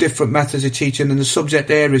of different methods of teaching in the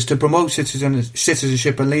subject areas to promote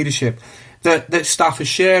citizenship and leadership that staff are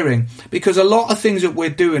sharing. Because a lot of things that we're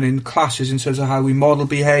doing in classes in terms of how we model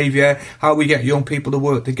behaviour, how we get young people to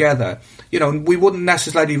work together, we wouldn't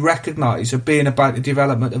necessarily recognise as being about the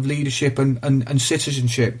development of leadership and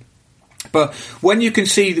citizenship. But when you can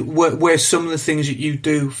see where some of the things that you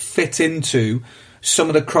do fit into some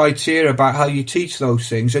of the criteria about how you teach those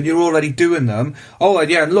things, and you're already doing them,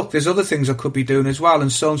 and look, there's other things I could be doing as well,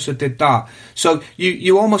 and so-and-so did that. So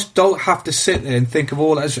you almost don't have to sit there and think of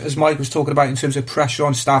all, as Mike was talking about in terms of pressure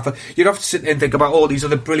on staff, you don't have to sit there and think about all these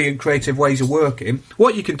other brilliant creative ways of working.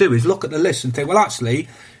 What you can do is look at the list and think, well, actually,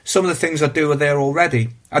 some of the things I do are there already.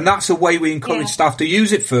 And that's a way we encourage staff to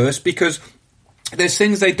use it first, because there's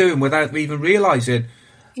things they're doing without even realising.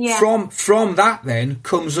 Yeah. From that then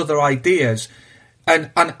comes other ideas.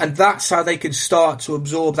 And that's how they can start to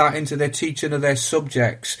absorb that into their teaching of their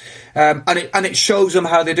subjects. And it shows them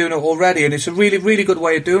how they're doing it already. And it's a really, really good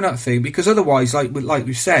way of doing that thing, because otherwise, like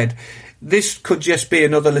we said, this could just be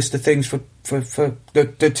another list of things for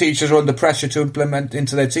the teachers are under pressure to implement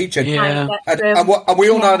into their teaching. Yeah. And we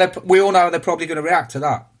all know they're probably going to react to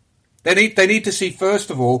that. They need to see, first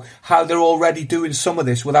of all, how they're already doing some of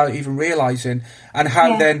this without even realising, and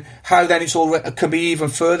how then it's can be even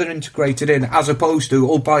further integrated in, as opposed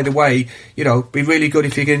to, by the way, be really good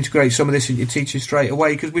if you can integrate some of this in your teaching straight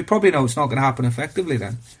away, because we probably know it's not going to happen effectively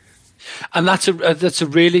then. And that's a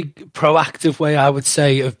really proactive way, I would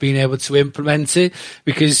say, of being able to implement it,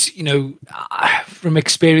 because, from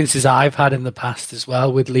experiences I've had in the past as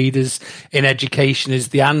well with leaders in education, is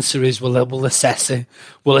the answer is, we'll assess it.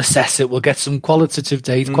 We'll get some qualitative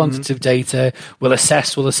data, quantitative data. We'll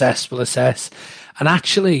assess. And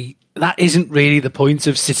actually, that isn't really the point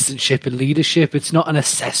of citizenship and leadership. It's not an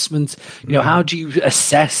assessment. How do you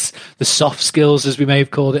assess the soft skills, as we may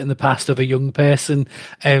have called it in the past, of a young person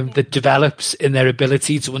that develops in their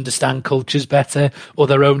ability to understand cultures better, or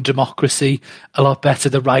their own democracy a lot better,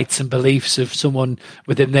 the rights and beliefs of someone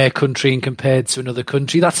within their country and compared to another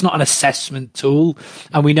country? That's not an assessment tool.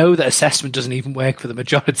 And we know that assessment doesn't even work for the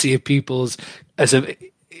majority of people's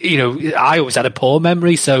I always had a poor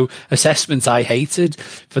memory, so assessments I hated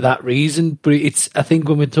for that reason. But I think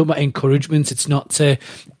when we're talking about encouragement, it's not to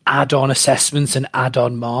add on assessments and add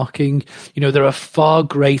on marking. There are far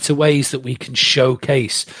greater ways that we can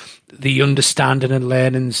showcase the understanding and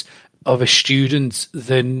learnings of a student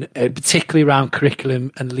than, particularly around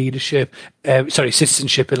curriculum and leadership,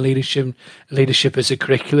 citizenship and leadership as a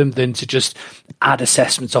curriculum, than to just add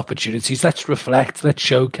assessment opportunities. Let's reflect, let's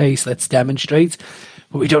showcase, let's demonstrate.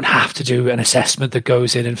 But we don't have to do an assessment that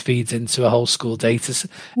goes in and feeds into a whole school data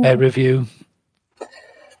review.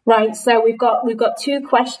 Right, so we've got 2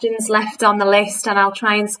 questions left on the list, and I'll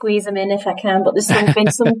try and squeeze them in if I can. But there's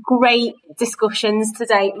been some great discussions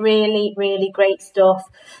today, really, really great stuff.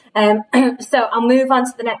 So I'll move on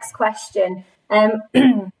to the next question.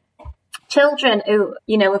 Children who,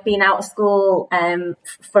 have been out of school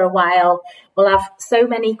for a while will have so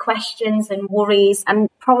many questions and worries, and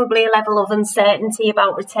probably a level of uncertainty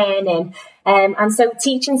about returning. And so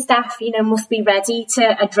teaching staff, must be ready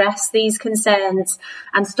to address these concerns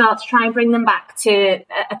and start to try and bring them back to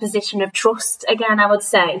a position of trust again, I would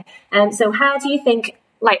say. So how do you think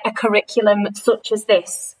a curriculum such as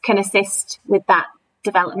this can assist with that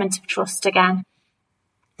development of trust again?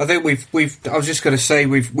 I think I was just going to say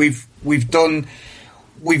we've done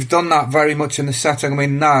that very much in the setting I'm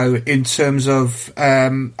in now, in terms of,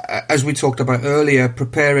 as we talked about earlier,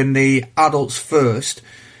 preparing the adults first,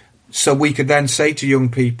 so we could then say to young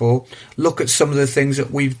people, look at some of the things that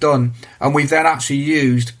we've done. And we've then actually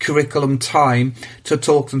used curriculum time to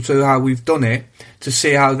talk them through how we've done it, to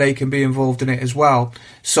see how they can be involved in it as well.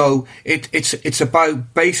 So it's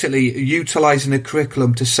about basically utilising the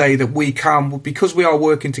curriculum to say that we can, because we are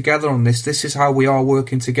working together on this is how we are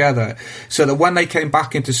working together. So that when they came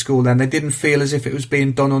back into school, then they didn't feel as if it was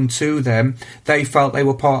being done unto them. They felt they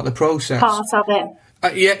were part of the process. Part of it.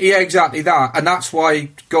 Yeah, exactly that. And that's why,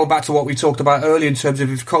 going back to what we talked about earlier in terms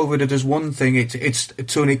of if COVID does one thing, it's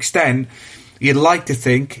to an extent, you'd like to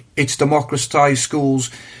think it's democratised schools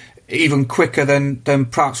even quicker than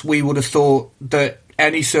perhaps we would have thought that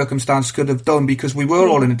any circumstance could have done, because we were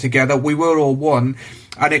all in it together, we were all one,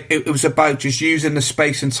 and it was about just using the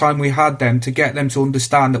space and time we had then to get them to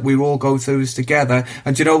understand that we were all going through this together.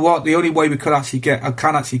 And do you know what? The only way we can actually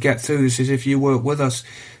get through this is if you work with us.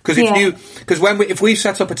 Because if we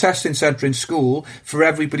set up a testing centre in school for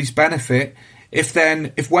everybody's benefit,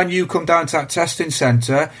 if when you come down to that testing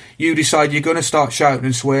centre, you decide you're going to start shouting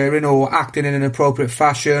and swearing or acting in an inappropriate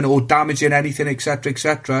fashion or damaging anything, etc.,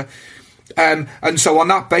 etc. And so on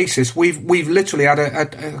that basis, we've literally had a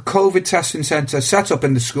COVID testing centre set up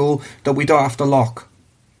in the school that we don't have to lock.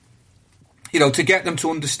 To get them to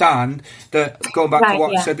understand that, going back to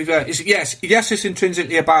what I said before, is yes, it's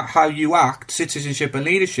intrinsically about how you act, citizenship and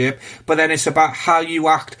leadership, but then it's about how you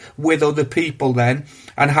act with other people then,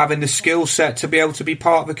 and having the skill set to be able to be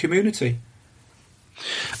part of a community.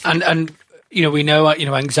 And we know,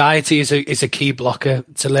 anxiety is a key blocker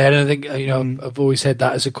to learn. I think, I've always heard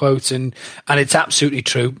that as a quote, and it's absolutely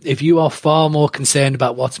true. If you are far more concerned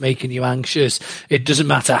about what's making you anxious, it doesn't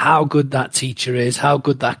matter how good that teacher is, how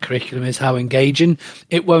good that curriculum is, how engaging,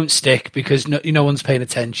 it won't stick because no one's paying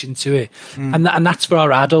attention to it. And that's for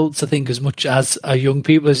our adults, I think, as much as our young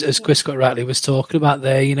people, as Chris Scott Ratley was talking about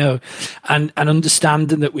there, and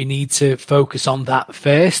understanding that we need to focus on that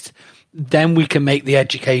first. Then we can make the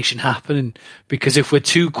education happen. Because if we're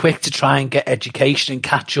too quick to try and get education and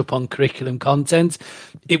catch up on curriculum content,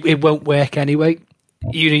 it won't work anyway.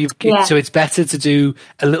 So it's better to do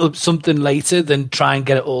a little something later than try and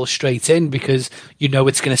get it all straight in, because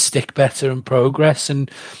it's going to stick better and progress.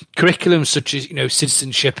 And curriculum such as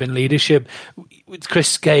citizenship and leadership.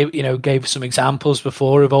 Chris gave some examples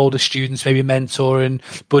before of older students maybe mentoring,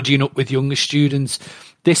 buddying up with younger students.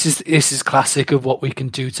 This is classic of what we can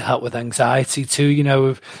do to help with anxiety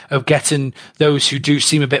too, of getting those who do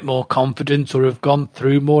seem a bit more confident or have gone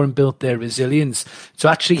through more and built their resilience to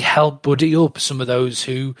actually help buddy up some of those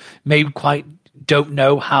who maybe quite don't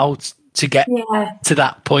know how to get to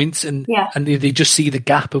that point, and they just see the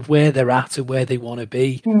gap of where they're at and where they want to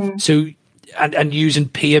be. So and using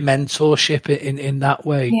peer mentorship in that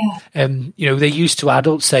way. They're used to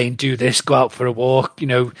adults saying, do this, go out for a walk,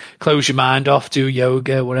 close your mind off, do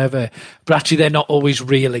yoga, whatever. But actually they're not always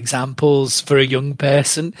real examples for a young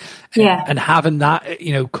person. And having that,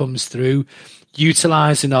 comes through.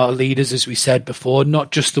 Utilising our leaders, as we said before,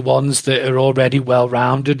 not just the ones that are already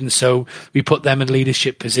well-rounded, and so we put them in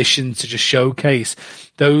leadership positions to just showcase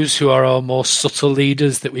those who are our more subtle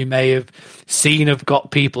leaders that we may have seen have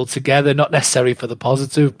got people together, not necessarily for the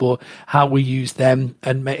positive, but how we use them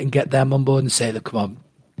and get them on board and say, look, come on,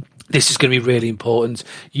 this is going to be really important.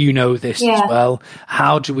 This as well.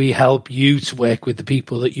 How do we help you to work with the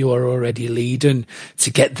people that you are already leading to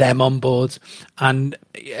get them on board and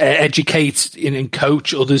educate and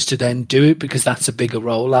coach others to then do it, because that's a bigger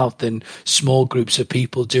rollout than small groups of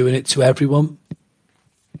people doing it to everyone.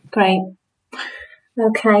 Great.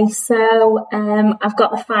 Okay, so I've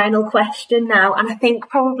got the final question now, and I think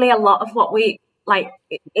probably a lot of what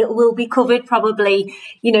it will be covered probably,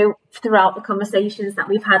 throughout the conversations that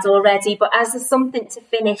we've had already. But as there's something to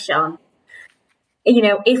finish on,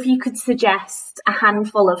 if you could suggest a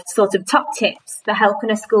handful of sort of top tips for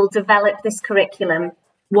helping a school develop this curriculum,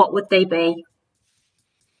 what would they be?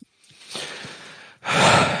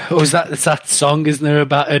 It's that song, isn't there,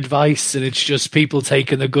 about advice, and it's just people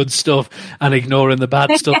taking the good stuff and ignoring the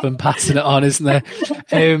bad stuff and passing it on, isn't there?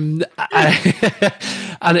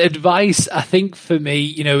 And advice, I think for me,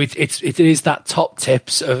 it is that top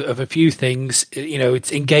tips of a few things.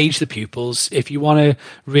 It's engage the pupils. If you want to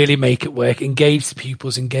really make it work, engage the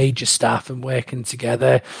pupils, engage your staff and working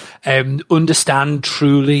together. Understand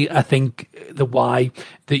truly, I think, the why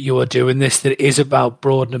that you are doing this, that it is about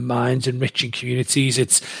broadening minds, enriching communities.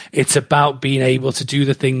 It's about being able to do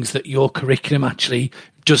the things that your curriculum actually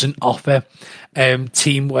doesn't offer.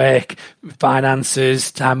 Teamwork,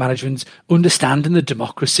 finances, time management, understanding the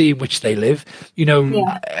democracy in which they live.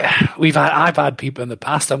 I've had people in the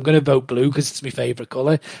past, I'm going to vote blue because it's my favourite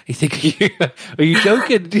colour. You think, are you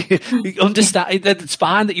joking? You understand that it's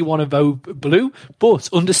fine that you want to vote blue, but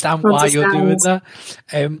understand why you're doing that.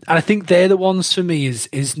 And I think they're the ones for me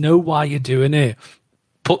is know why you're doing it.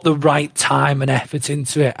 Put the right time and effort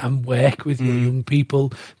into it and work with your young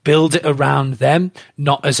people. Build it around them,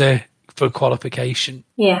 not for qualification.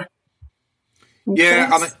 Yeah,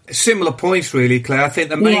 similar points really, Claire. I think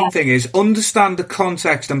the main thing is understand the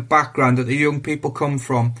context and background that the young people come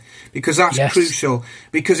from, because that's crucial.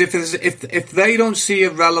 Because if they don't see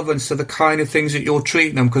a relevance to the kind of things that you're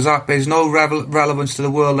treating them, because there's no relevance to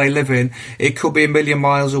the world they live in, it could be a million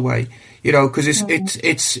miles away. Because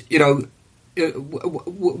it's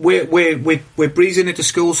we're breezing into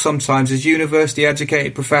schools sometimes as university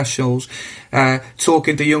educated professionals,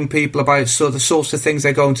 talking to young people about the sorts of things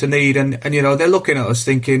they're going to need, and they're looking at us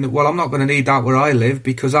thinking, well, I'm not going to need that where I live,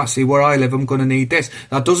 because actually where I live I'm going to need this.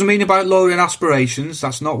 That doesn't mean about lowering aspirations,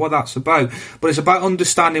 that's not what that's about, but it's about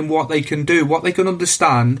understanding what they can do, what they can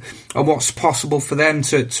understand, and what's possible for them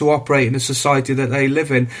to operate in the society that they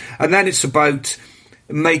live in. And then it's about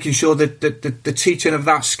making sure that the teaching of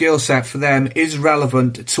that skill set for them is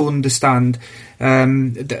relevant to understand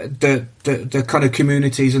the kind of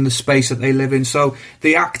communities and the space that they live in. So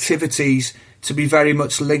the activities to be very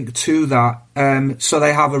much linked to that, so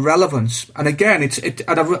they have a relevance. And again,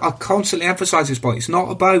 and I constantly emphasise this point. It's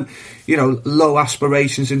not about low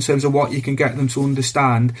aspirations in terms of what you can get them to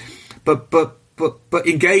understand, but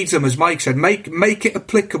engage them, as Mike said. Make it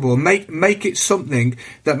applicable. Make it something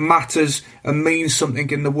that matters and means something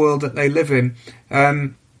in the world that they live in.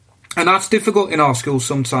 And that's difficult in our schools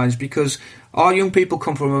sometimes, because our young people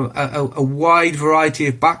come from a wide variety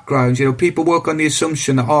of backgrounds. People work on the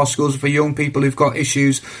assumption that our schools are for young people who've got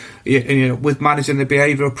issues with managing their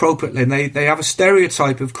behaviour appropriately, and they have a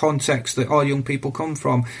stereotype of context that our young people come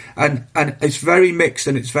from, and it's very mixed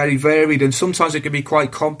and it's very varied, and sometimes it can be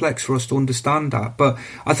quite complex for us to understand that. But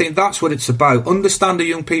I think that's what it's about. Understand the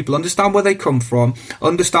young people, understand where they come from,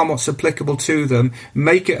 understand what's applicable to them,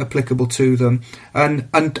 make it applicable to them,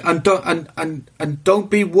 and don't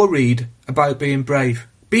be worried about being brave.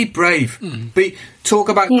 Be brave. Talk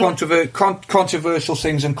about controversial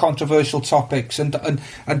things and controversial topics, and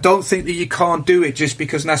don't think that you can't do it just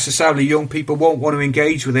because necessarily young people won't want to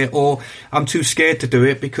engage with it, or I'm too scared to do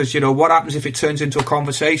it, because what happens if it turns into a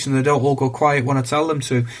conversation and they don't all go quiet when I tell them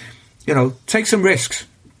to? Take some risks.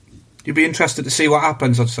 You'd be interested to see what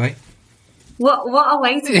happens, I'd say. What a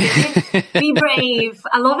way to be brave.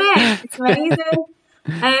 I love it. It's amazing.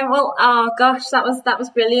 That was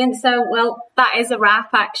brilliant. So, that is a wrap,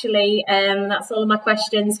 actually. That's all of my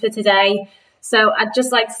questions for today. So I'd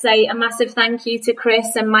just like to say a massive thank you to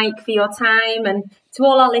Chris and Mike for your time, and to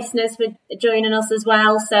all our listeners for joining us as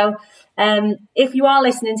well. So if you are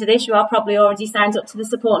listening to this, you are probably already signed up to the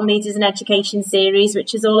Supporting Leaders in Education series,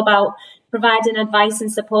 which is all about providing advice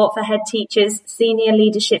and support for head teachers, senior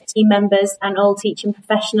leadership team members, and all teaching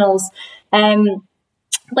professionals.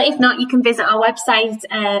 But if not, you can visit our website,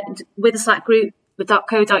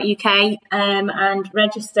 witherslackgroup.co.uk, and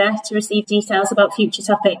register to receive details about future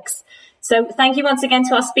topics. So thank you once again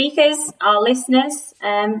to our speakers, our listeners,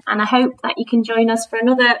 and I hope that you can join us for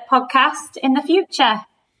another podcast in the future.